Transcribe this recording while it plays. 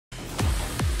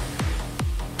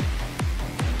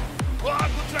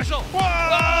special.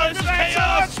 Whoa, This is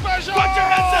chaos. special. Put your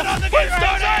headset on the game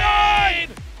started.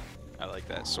 I like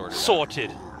that sorted.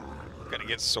 Sorted. Gonna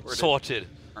get sorted. Sorted.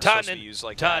 Aren't Done supposed to and be used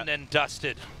like done that. and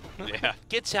dusted. Yeah.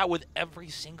 Gets out with every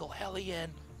single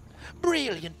hellion.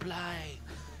 Brilliant play.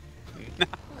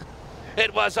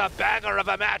 It was a banger of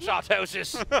a match,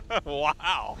 Artosis.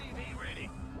 Wow.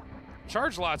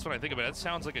 Charge lots, when I think about it, it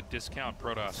sounds like a discount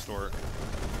Protoss store.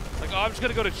 Like, oh, I'm just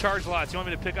gonna go to charge lots. You want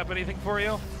me to pick up anything for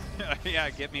you? Yeah,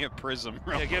 get me a prism.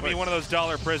 Yeah, give me one of those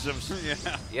dollar prisms.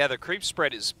 Yeah. Yeah, the creep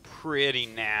spread is pretty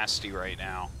nasty right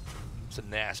now. It's a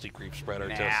nasty creep spread,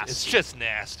 Artosis. Nasty. It's just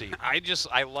nasty.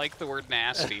 I like the word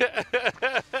nasty.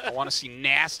 I want to see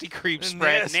nasty creep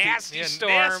spread, nasty yeah,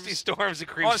 storms. Nasty storms of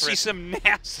creep I want to spread. see some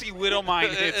nasty Widowmine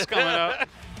hits coming up.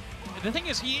 The thing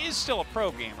is, he is still a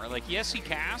pro gamer. Like, yes, he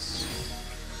casts,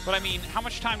 but I mean, how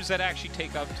much time does that actually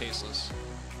take up Tasteless?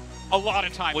 A lot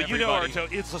of time, Well, everybody. you know,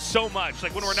 Arto, it's so much.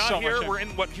 Like, when we're not So here, much. we're in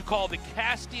what you call the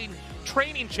casting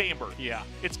training chamber. Yeah.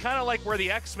 It's kind of like where the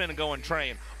X-Men go and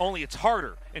train, only it's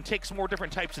harder and takes more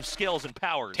different types of skills and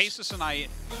powers. Tasteless and I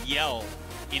yell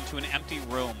into an empty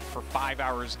room for 5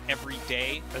 hours every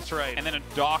day. That's right. And then a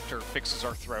doctor fixes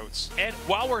our throats. And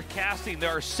while we're casting, there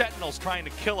are sentinels trying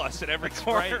to kill us at every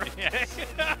corner. Right, yes.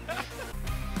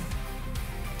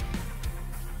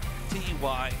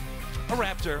 TY, a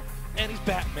raptor, and he's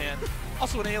Batman,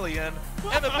 also an alien,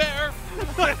 and a bear.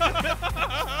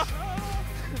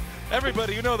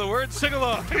 Everybody, you know the words, sing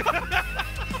along.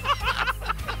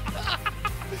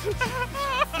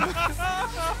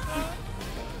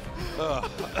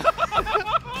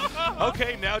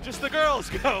 Okay, now just the girls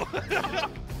go.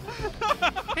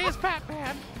 He's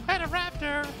Batman and a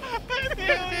raptor and an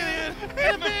alien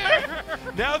and a bear.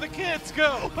 Now the kids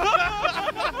go.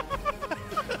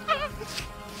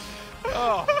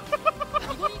 Oh.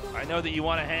 I know that you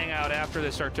want to hang out after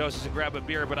this, Artosis, and grab a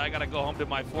beer, but I got to go home to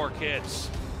my 4 kids.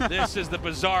 This is the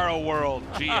Bizarro World,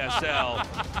 GSL,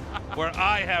 where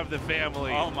I have the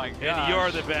family. Oh my gosh. And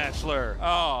you're the bachelor.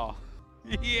 Oh.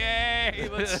 Yay,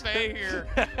 let's stay here.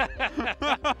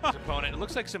 Opponent. It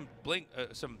looks like some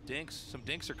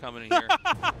dinks are coming in here.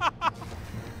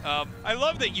 I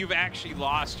love that you've actually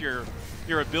lost your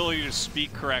ability to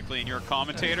speak correctly and you're a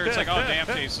commentator. It's like, oh damn,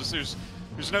 Tasteless,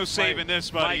 there's no saving this,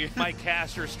 buddy. My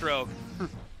caster stroke.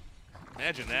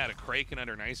 Imagine that, a Kraken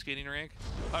under an ice skating rink.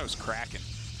 I thought it was Kraken.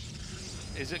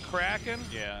 Is it Kraken?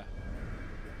 Yeah.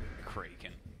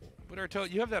 Kraken. But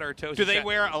you have that Artosis. Do they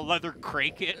wear a leather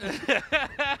Kraken?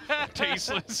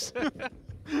 Tasteless. But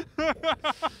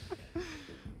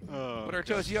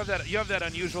Artosis, you have that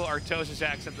unusual Artosis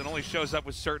accent that only shows up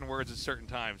with certain words at certain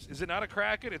times. Is it not a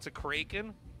Kraken? It's a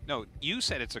Kraken? No, you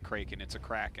said it's a Kraken. It's a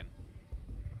Kraken.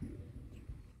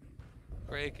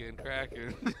 Kraken.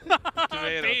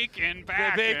 Bacon,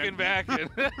 back. Bacon, backin.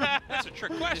 That's a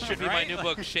trick question, This should be right? my new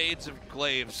book, Shades of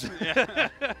Glaves.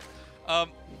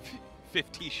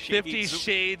 50 Shades, 50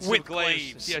 Shades with of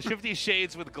Glaves. Yeah, 50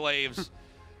 Shades with Glaves.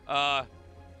 An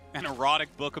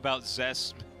erotic book about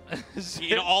Zest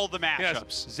in all the matchups.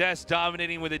 Yes, Zest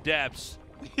dominating with the depths.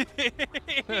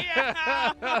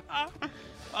 Yeah.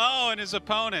 Oh, and his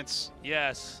opponents.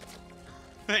 Yes.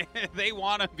 They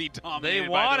want to be dominated They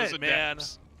by want those it, man.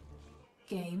 adepts.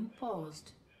 Game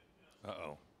paused.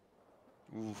 Uh-oh.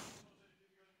 Oof.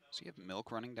 Does he have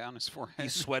milk running down his forehead?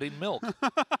 He's sweating milk.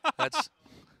 That's...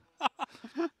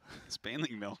 It's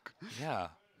baling milk. Yeah.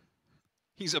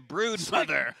 He's a brood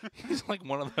mother. He's like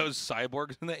one of those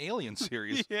cyborgs in the Alien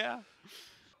series. Yeah.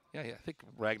 Yeah, I think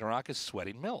Ragnarok is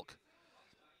sweating milk.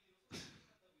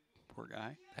 Poor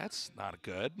guy. That's not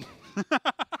good.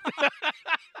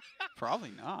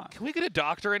 Probably not. Can we get a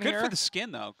doctor in Good here? for the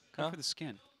skin, though. Good Huh? for the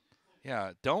skin.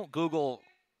 Yeah, don't Google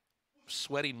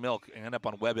sweating milk and end up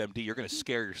on WebMD. You're going to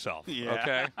scare yourself, Yeah.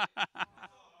 okay?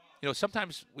 You know,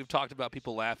 sometimes we've talked about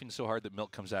people laughing so hard that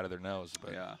milk comes out of their nose.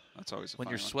 But Yeah, that's always a when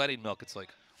funny you're one. sweating milk, it's like...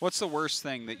 What's the worst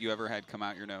thing that you ever had come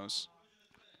out your nose?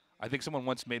 I think someone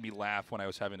once made me laugh when I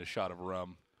was having a shot of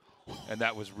rum, and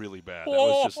that was really bad. That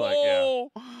was just like, yeah.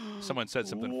 Someone said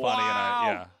something funny,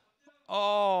 and yeah.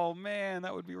 Oh, man,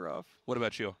 that would be rough. What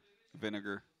about you?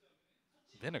 Vinegar.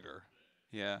 Vinegar?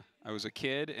 Yeah, I was a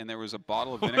kid, and there was a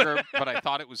bottle of vinegar, but I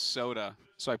thought it was soda.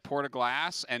 So I poured a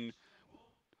glass and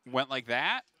went like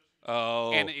that,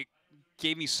 Oh. and it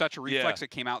gave me such a reflex Yeah.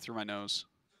 it came out through my nose.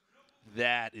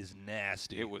 That is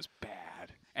nasty. It was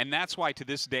bad. And that's why, to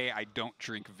this day, I don't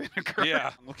drink vinegar.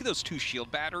 Yeah. Look at those 2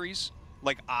 shield batteries,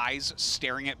 like eyes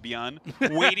staring at Beyond,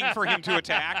 waiting for him to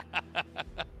attack.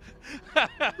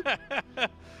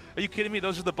 Are you kidding me?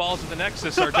 Those are the balls of the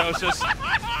Nexus, Artosis.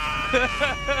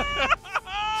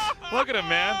 Look at him,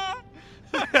 man.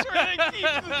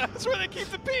 That's where they keep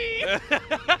the pee.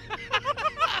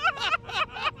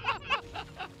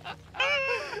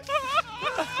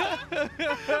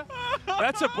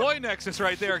 That's a boy Nexus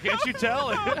right there, can't you tell?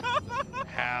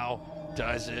 How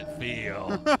does it feel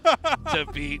to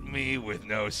beat me with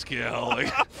no skill?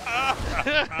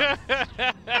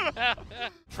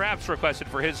 Traps requested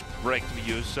for his break to be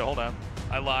used, so hold on.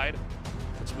 I lied.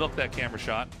 Let's milk that camera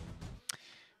shot.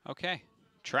 Okay.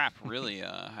 Trap really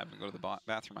having to go to the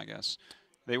bathroom, I guess.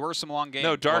 They were some long games.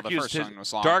 No, Dark,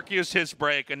 well, Dark used his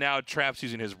break, and now Trap's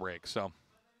using his break, so.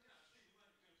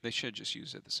 They should just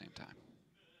use it at the same time.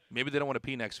 Maybe they don't want to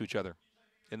pee next to each other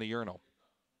in the urinal.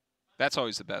 That's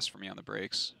always the best for me on the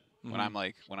breaks. When I'm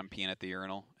peeing at the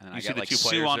urinal, and then I got like two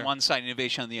Sue on there? one side,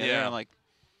 Innovation on the other, and I'm like,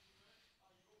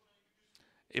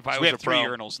 if I was we have a pro,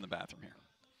 3 urinals in the bathroom here.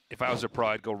 If I was a pro,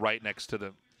 I'd go right next to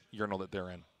the urinal that they're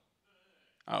in.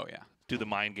 Oh yeah. Do the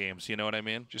mind games, you know what I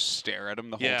mean? Just stare at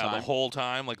them the whole time. Yeah, the whole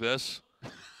time like this.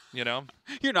 You know?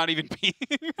 You're not even peeing.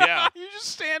 Yeah. You're just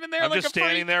standing there. I'm like just a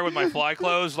standing freak. there with my fly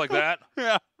clothes like that.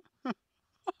 Yeah.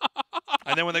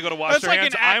 And then when they go to wash That's their like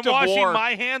hands, an I'm act of washing war.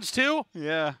 my hands too.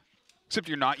 Yeah. Except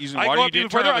you're not using I water. go You up even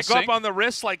didn't turn further. on I the go up sink. on the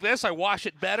wrists like this. I wash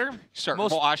it better. Start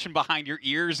washing behind your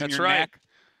ears and That's your right. neck.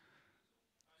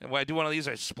 And when I do one of these,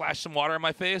 I splash some water on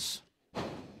my face.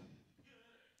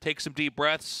 Take some deep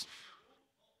breaths.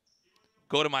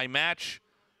 Go to my match.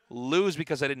 Lose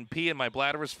because I didn't pee and my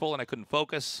bladder was full and I couldn't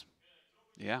focus.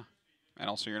 Yeah. And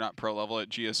also you're not pro level at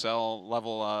GSL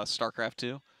level StarCraft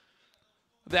 2.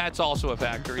 That's also a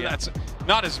factor, yeah. That's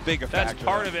not as big a factor. That's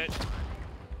part of it.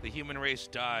 The human race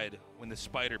died when the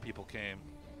spider people came.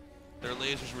 Their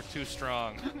lasers were too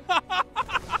strong.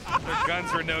 Their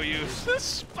guns were no use. The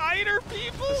spider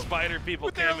people? The spider people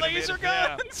with came their and made laser it,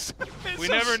 yeah. guns? We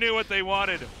never knew what they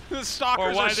wanted. The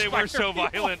stalkers or why are they were so people.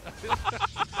 violent.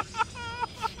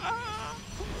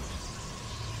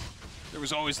 There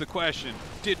was always the question,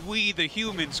 did we, the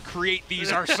humans, create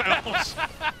these ourselves?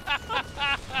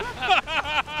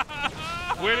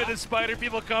 Where did the spider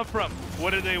people come from? What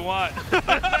did they want?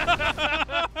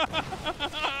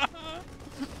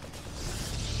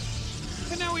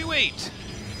 And now we wait.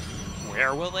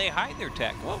 Where will they hide their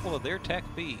tech? What will their tech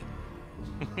be?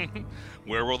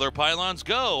 Where will their pylons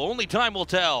go? Only time will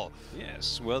tell.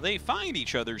 Yes, will they find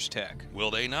each other's tech?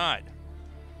 Will they not?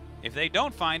 If they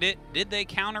don't find it, did they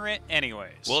counter it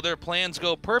anyways? Will their plans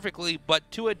go perfectly, but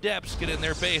 2 adepts get in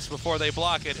their base before they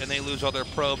block it, and they lose all their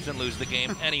probes and lose the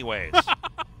game anyways?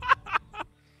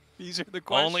 These are the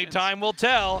questions. Only time will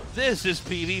tell. This is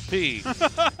PvP.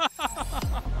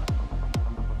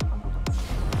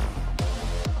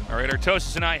 All right,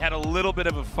 Artosis and I had a little bit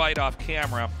of a fight off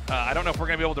camera. I don't know if we're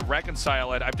going to be able to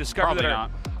reconcile it. I've discovered Probably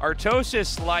that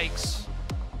Artosis likes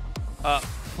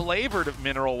flavored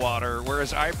mineral water,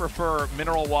 whereas I prefer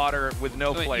mineral water with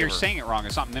no flavor. You're saying it wrong.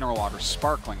 It's not mineral water,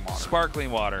 sparkling water.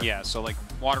 Sparkling water. Yeah, so like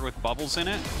water with bubbles in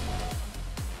it?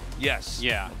 Yes.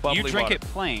 Yeah. Bubbly You drink water. it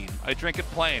plain. I drink it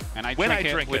plain. And I when drink I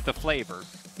it drink with the flavor.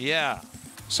 Yeah.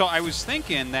 So I was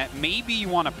thinking that maybe you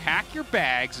want to pack your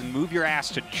bags and move your ass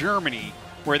to Germany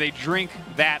where they drink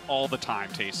that all the time,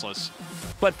 Tasteless.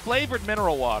 But flavored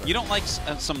mineral water. You don't like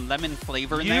some lemon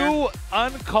flavor in there? You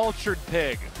uncultured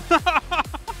pig.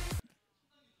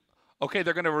 Okay,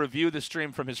 they're going to review the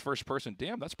stream from his first person.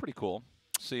 Damn, that's pretty cool.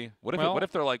 See, what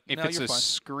if they're like, if no, it's you're a fine.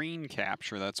 screen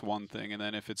capture, that's one thing, and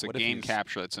then if it's a What if game he's-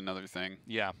 capture, that's another thing.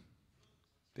 Yeah.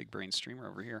 Big brain streamer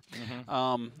over here.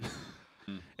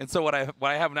 And so what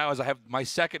I have now is I have my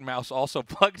second mouse also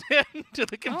plugged into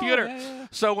the computer. yeah.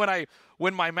 So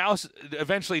when my mouse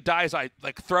eventually dies, I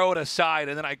like throw it aside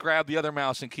and then I grab the other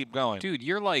mouse and keep going. Dude,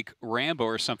 you're like Rambo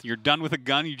or something. You're done with a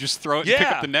gun, you just throw it and pick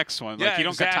up the next one. Like Yeah, you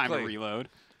don't got time to exactly. reload.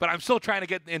 But I'm still trying to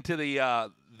get into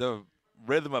the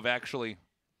rhythm of actually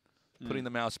putting the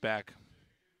mouse back.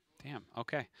 Damn.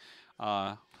 Okay.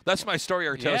 That's my story,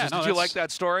 Artosis. Yeah, no, Did you like that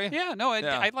story? Yeah, no,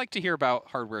 Yeah. I'd like to hear about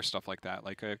hardware stuff like that,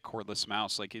 like a cordless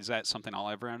mouse. Like, is that something I'll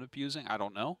ever end up using? I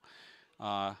don't know.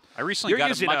 I recently You're got a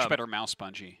using much better mouse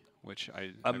bungee, which I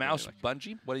A really mouse like.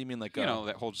 bungee? What do you mean, like You know,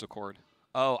 that holds the cord.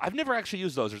 Oh, I've never actually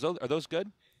used those. Are those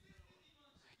good?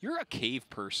 You're a cave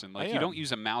person. Like, I you am. don't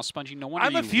use a mouse bungee. No wonder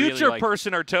I'm a you future really, like,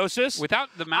 person, Artosis. Without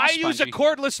the mouse I use a bungee-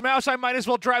 cordless mouse. I might as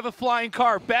well drive a flying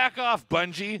car. Back off,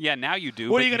 Bungee. Yeah, now you do.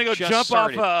 What but are you going to go just jump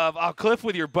started. off a cliff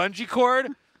with your bungee cord?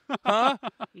 Huh?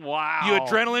 Wow. You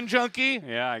adrenaline junkie?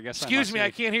 Yeah, I guess. Excuse me,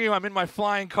 I can't hear you. I'm in my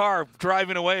flying car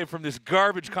driving away from this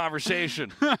garbage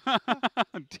conversation.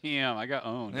 Damn, I got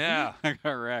owned. Yeah. I got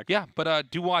wrecked. Yeah,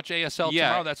 but do watch ASL Yeah.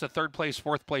 tomorrow. That's a 3rd place,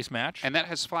 4th place match. And that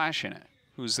has Flash in it,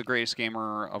 who's the greatest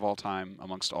gamer of all time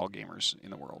amongst all gamers in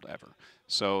the world ever.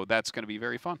 So that's going to be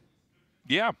very fun.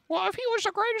 Yeah. Well, if he was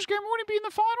the greatest gamer, wouldn't he be in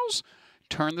the finals?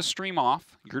 Turn the stream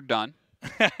off. You're done.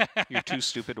 You're too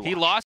stupid to watch. He lost.